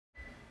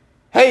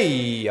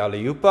Hej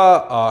allihopa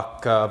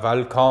och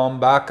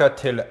välkomna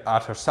till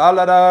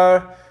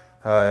Attersaladar.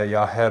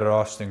 Jag heter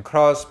Austin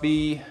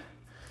Crosby.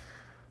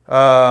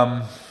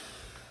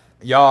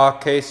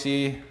 Jag,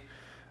 Casey,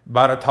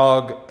 bara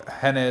tog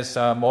hennes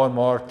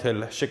mormor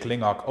till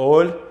kyckling och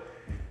öl. It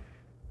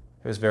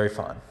was very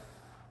fun.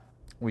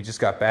 We just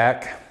got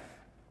back.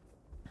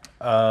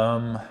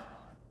 I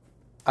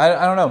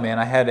don't know, man.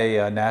 I had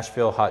a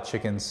Nashville hot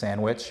chicken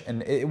sandwich,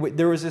 and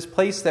there was this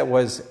place that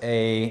was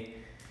a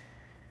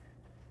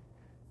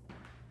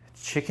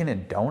chicken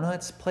and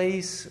donuts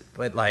place,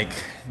 but like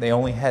they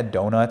only had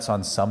donuts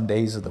on some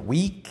days of the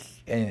week,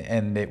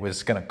 and it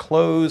was gonna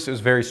close. It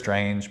was very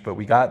strange, but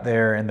we got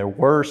there and there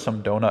were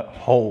some donut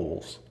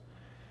holes.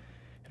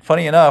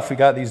 Funny enough, we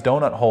got these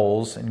donut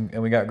holes and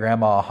we got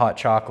grandma a hot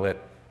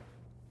chocolate,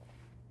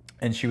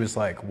 and she was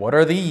like, "What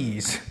are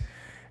these?"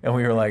 And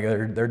we were like,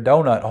 they're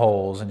donut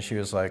holes. And she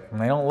was like,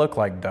 they don't look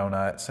like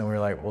donuts. And we were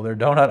like, well, they're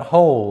donut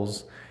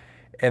holes.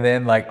 And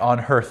then like on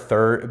her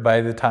third,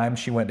 by the time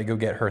she went to go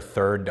get her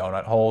third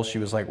donut hole, she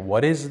was like,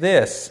 what is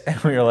this? And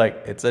we were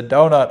like, it's a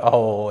donut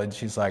hole. And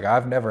she's like,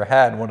 I've never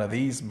had one of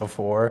these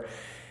before.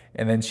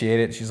 And then she ate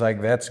it. She's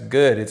like, that's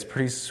good. It's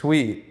pretty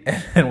sweet.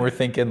 And we're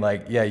thinking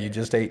like, yeah, you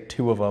just ate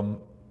two of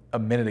them a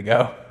minute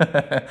ago.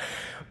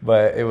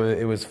 But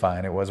it was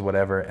fine. It was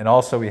whatever. And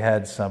also we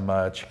had some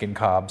chicken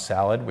Cobb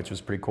salad, which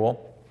was pretty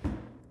cool.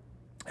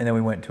 And then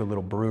we went to a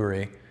little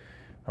brewery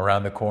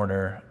around the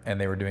corner, and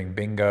they were doing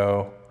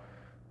bingo.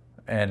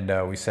 And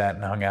we sat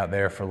and hung out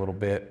there for a little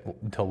bit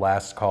until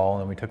last call,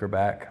 and then we took her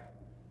back.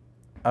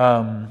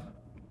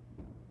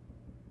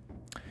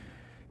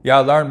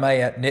 Jag lärde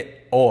mig ett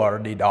nytt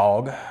ord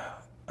idag.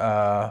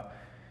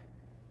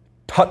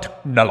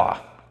 Tuttnulla.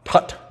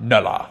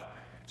 Tuttnulla.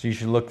 So you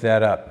should look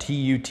that up.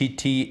 Tuttnulla,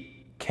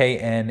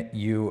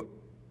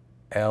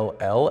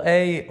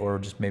 or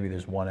just maybe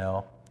there's one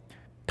L.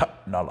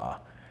 Tuttnulla.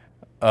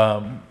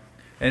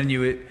 And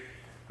you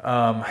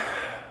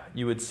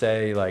would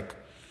say like,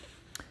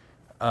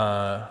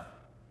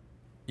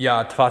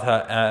 jag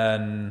tvättar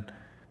en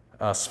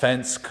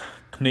svensk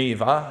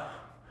kniva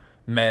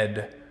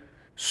med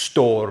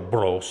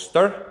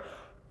storbröster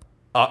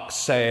och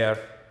säger,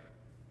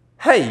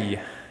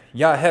 hej,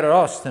 jag heter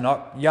Austin och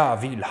jag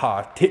vill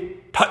ha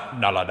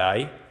tuttnulla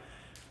dig.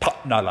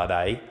 Tuttnulla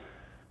dig.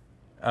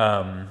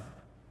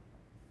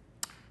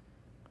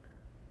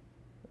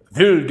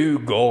 Vill du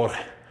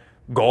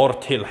gå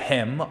till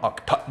hem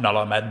och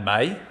tuttnulla med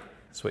mig?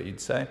 That's what you'd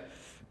say.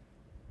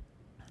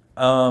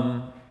 I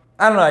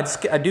don't know.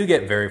 I do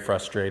get very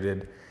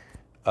frustrated.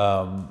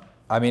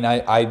 I mean,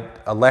 I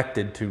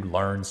elected to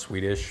learn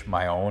Swedish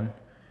my own.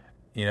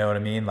 You know what I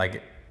mean?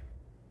 Like,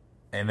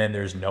 and then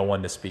there's no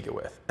one to speak it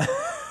with.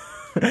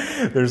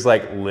 There's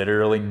like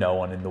literally no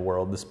one in the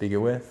world to speak it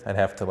with. I'd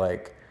have to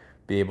like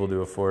be able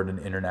to afford an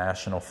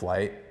international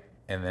flight,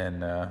 and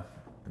then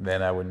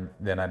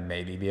I'd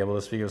maybe be able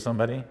to speak with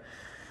somebody.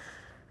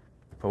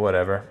 But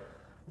whatever.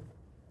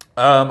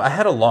 I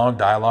had a long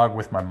dialogue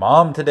with my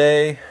mom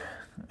today,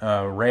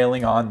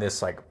 railing on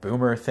this like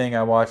boomer thing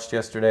I watched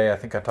yesterday. I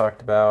think I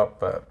talked about,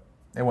 but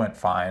it went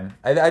fine.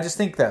 I just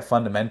think that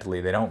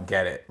fundamentally they don't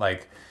get it.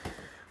 Like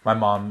my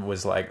mom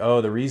was like,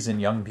 "Oh, the reason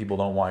young people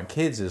don't want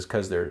kids is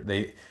because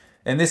they."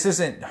 And this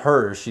isn't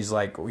her. She's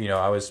like, you know,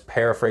 I was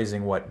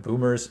paraphrasing what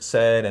boomers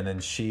said, and then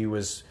she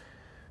was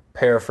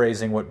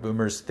paraphrasing what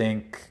boomers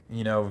think,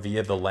 you know,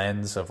 via the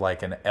lens of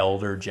like an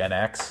elder Gen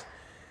X.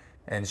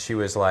 And she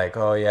was like,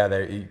 oh yeah,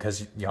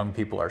 because young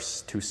people are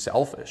too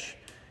selfish.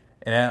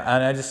 And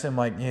I just am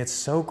like, yeah, it's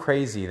so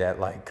crazy that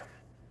like,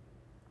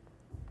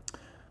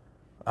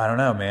 I don't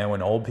know, man,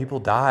 when old people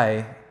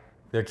die,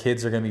 their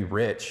kids are going to be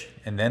rich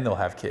and then they'll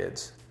have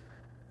kids,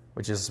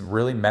 which is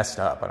really messed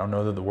up. I don't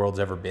know that the world's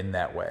ever been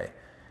that way.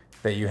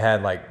 That you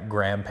had like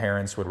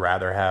grandparents would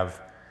rather have,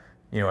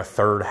 you know, a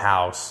third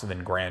house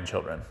than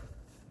grandchildren.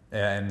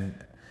 And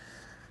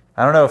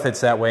I don't know if it's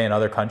that way in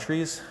other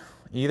countries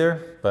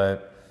either,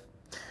 but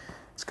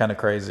it's kind of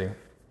crazy.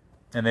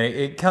 And then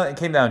it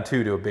came down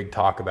to a big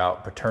talk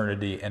about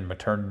paternity and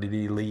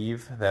maternity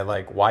leave. That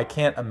like, why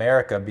can't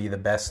America be the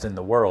best in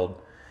the world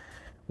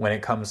when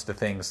it comes to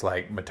things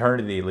like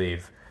maternity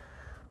leave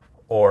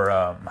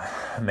or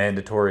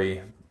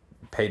mandatory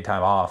paid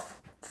time off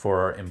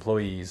for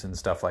employees and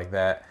stuff like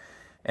that?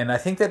 And I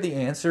think that the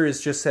answer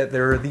is just that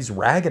there are these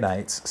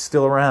Reaganites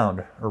still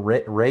around, or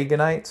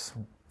Reaganites,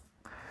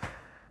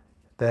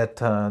 that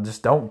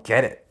just don't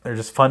get it. They're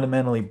just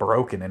fundamentally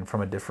broken and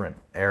from a different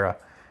era.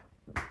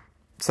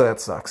 So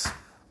that sucks.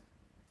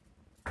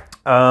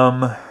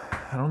 I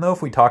don't know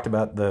if we talked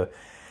about the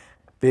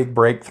big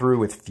breakthrough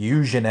with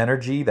fusion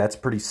energy. That's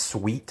pretty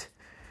sweet.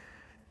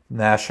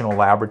 National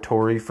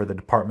Laboratory for the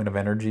Department of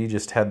Energy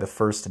just had the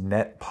first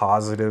net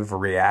positive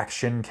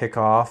reaction kick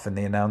off, and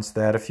they announced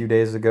that a few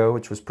days ago,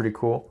 which was pretty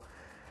cool.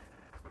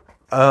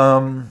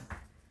 What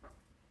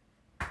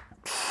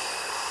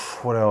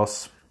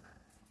else?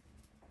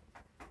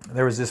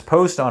 There was this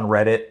post on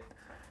Reddit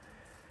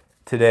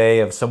today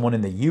of someone in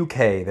the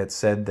UK that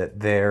said that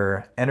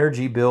their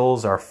energy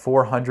bills are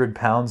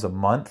 £400 a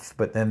month,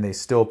 but then they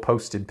still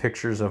posted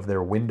pictures of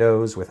their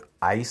windows with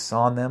ice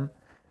on them,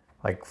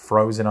 like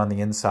frozen on the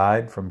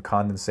inside from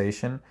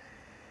condensation.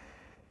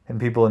 And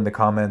people in the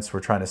comments were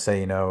trying to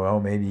say,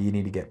 oh, maybe you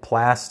need to get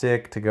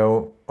plastic to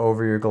go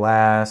over your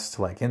glass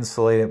to like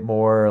insulate it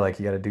more, like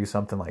you got to do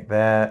something like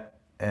that.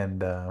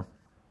 And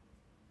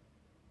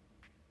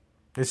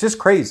it's just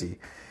crazy.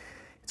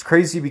 It's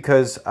crazy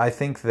because I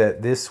think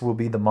that this will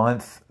be the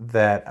month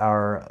that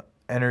our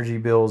energy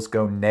bills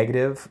go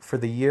negative for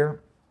the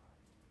year,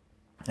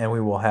 and we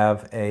will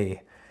have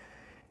a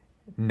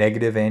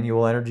negative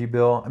annual energy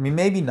bill. I mean,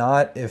 maybe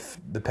not if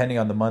depending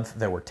on the month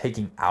that we're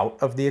taking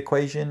out of the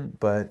equation,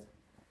 but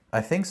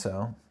I think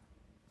so.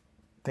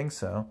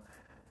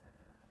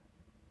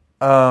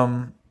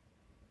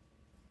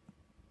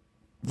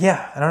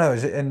 Yeah, I don't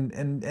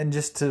know, and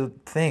just to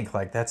think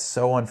like that's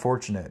so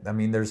unfortunate. I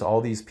mean, there's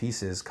all these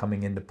pieces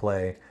coming into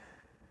play.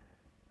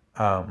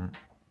 Um,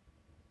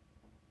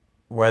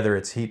 whether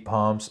it's heat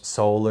pumps,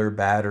 solar,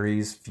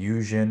 batteries,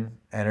 fusion,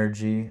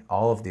 energy,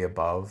 all of the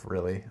above,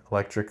 really.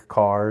 Electric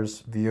cars,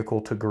 vehicle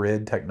to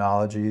grid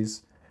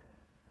technologies,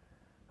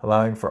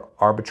 allowing for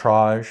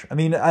arbitrage. I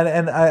mean,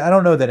 I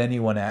don't know that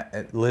anyone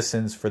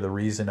listens for the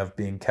reason of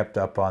being kept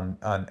up on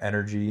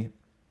energy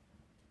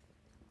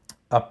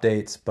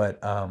updates, but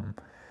I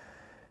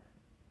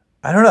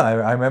don't know.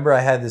 I remember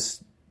I had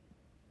this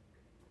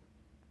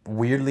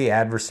weirdly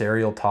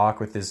adversarial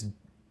talk with this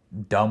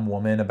dumb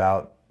woman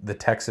about the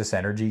Texas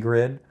energy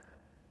grid,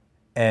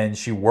 and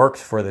she worked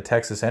for the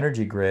Texas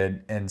energy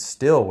grid and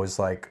still was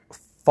like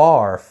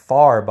far,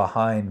 far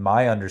behind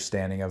my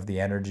understanding of the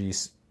energy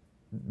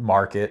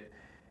market,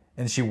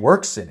 and she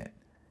works in it,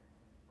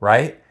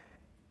 right?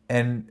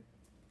 And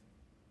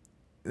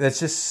that's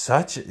just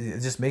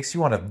it just makes you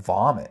want to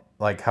vomit,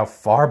 like how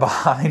far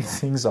behind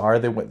things are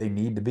than what they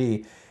need to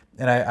be.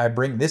 And I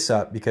bring this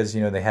up because,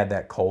 they had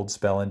that cold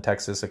spell in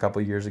Texas a couple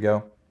of years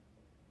ago.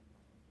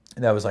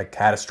 And that was like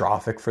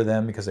catastrophic for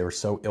them because they were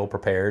so ill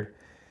prepared.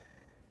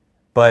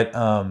 But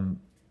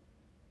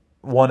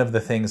one of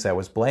the things that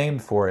was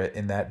blamed for it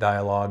in that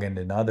dialogue and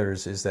in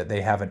others is that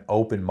they have an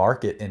open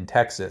market in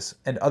Texas,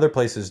 and other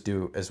places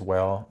do as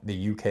well.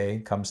 The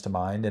UK comes to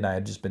mind, and I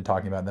had just been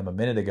talking about them a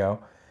minute ago.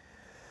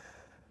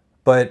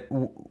 But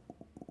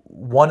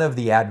one of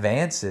the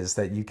advances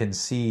that you can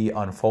see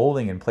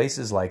unfolding in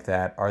places like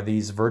that are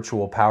these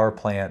virtual power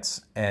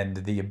plants and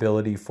the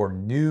ability for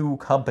new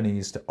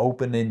companies to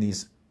open in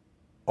these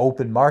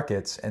open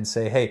markets and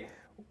say, hey,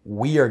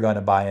 we are going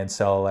to buy and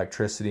sell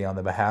electricity on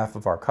the behalf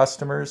of our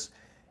customers,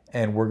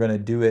 and we're going to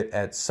do it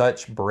at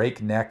such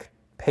breakneck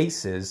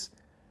paces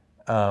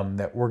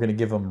that we're going to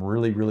give them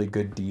really, really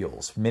good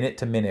deals. Minute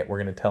to minute,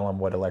 we're going to tell them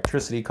what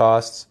electricity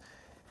costs.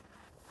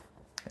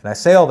 And I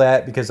say all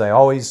that because I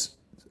always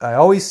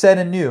said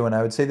and knew, and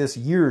I would say this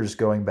years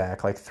going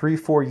back, like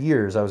 3-4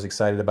 years, I was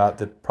excited about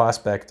the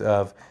prospect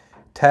of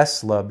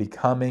Tesla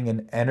becoming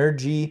an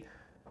energy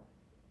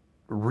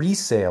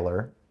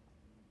reseller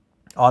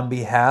on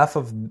behalf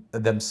of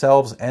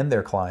themselves and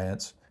their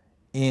clients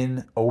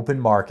in open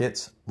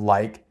markets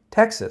like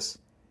Texas.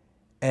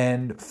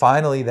 And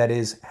finally, that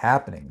is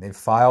happening. They've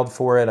filed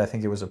for it. I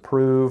think it was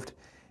approved.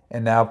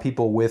 And now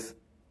people with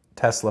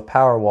Tesla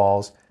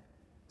Powerwalls,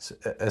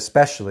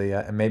 especially,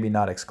 and maybe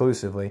not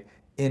exclusively,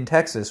 in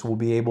Texas will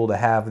be able to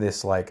have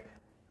this like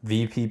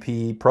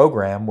VPP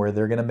program where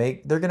they're going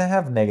to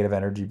have negative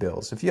energy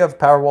bills. If you have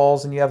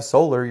Powerwalls and you have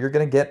solar, you're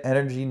going to get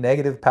energy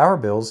negative power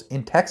bills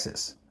in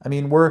Texas. I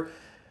mean, we're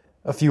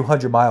a few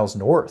hundred miles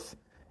north,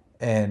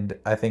 and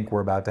I think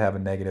we're about to have a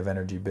negative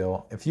energy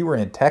bill. If you were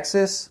in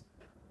Texas,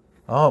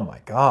 oh my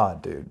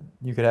God, dude,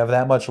 you could have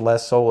that much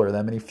less solar,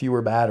 that many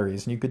fewer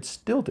batteries, and you could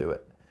still do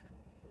it.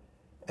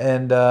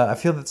 And I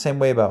feel the same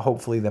way about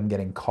hopefully them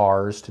getting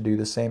cars to do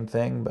the same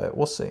thing, but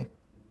we'll see.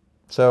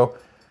 So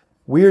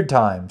weird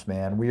times,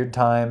 man, weird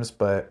times,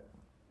 but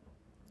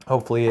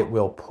hopefully it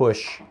will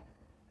push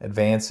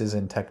advances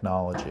in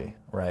technology,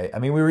 right? I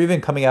mean, we were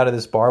even coming out of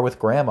this bar with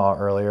Grandma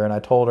earlier, and I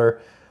told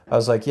her, I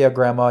was like, yeah,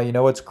 Grandma, you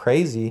know what's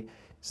crazy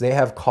is they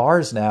have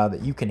cars now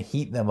that you can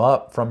heat them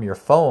up from your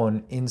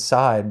phone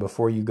inside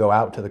before you go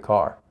out to the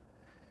car.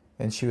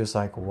 And she was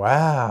like,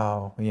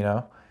 wow,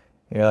 You're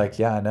like,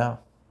 yeah, I know.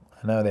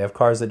 They have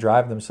cars that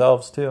drive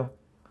themselves too.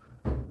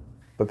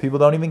 But people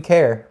don't even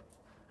care.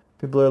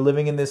 People are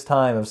living in this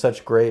time of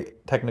such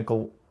great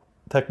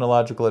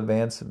technological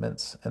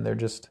advancements, and they're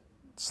just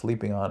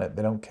sleeping on it.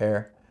 They don't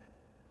care.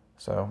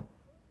 So,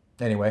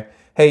 anyway.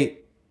 Hey,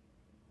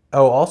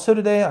 also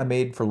today I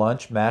made for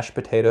lunch mashed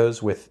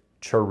potatoes with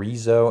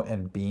chorizo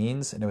and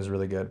beans, and it was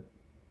really good.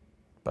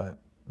 But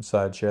I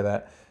decided to share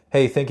that.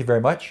 Hey, thank you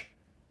very much.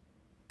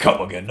 Come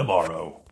again tomorrow.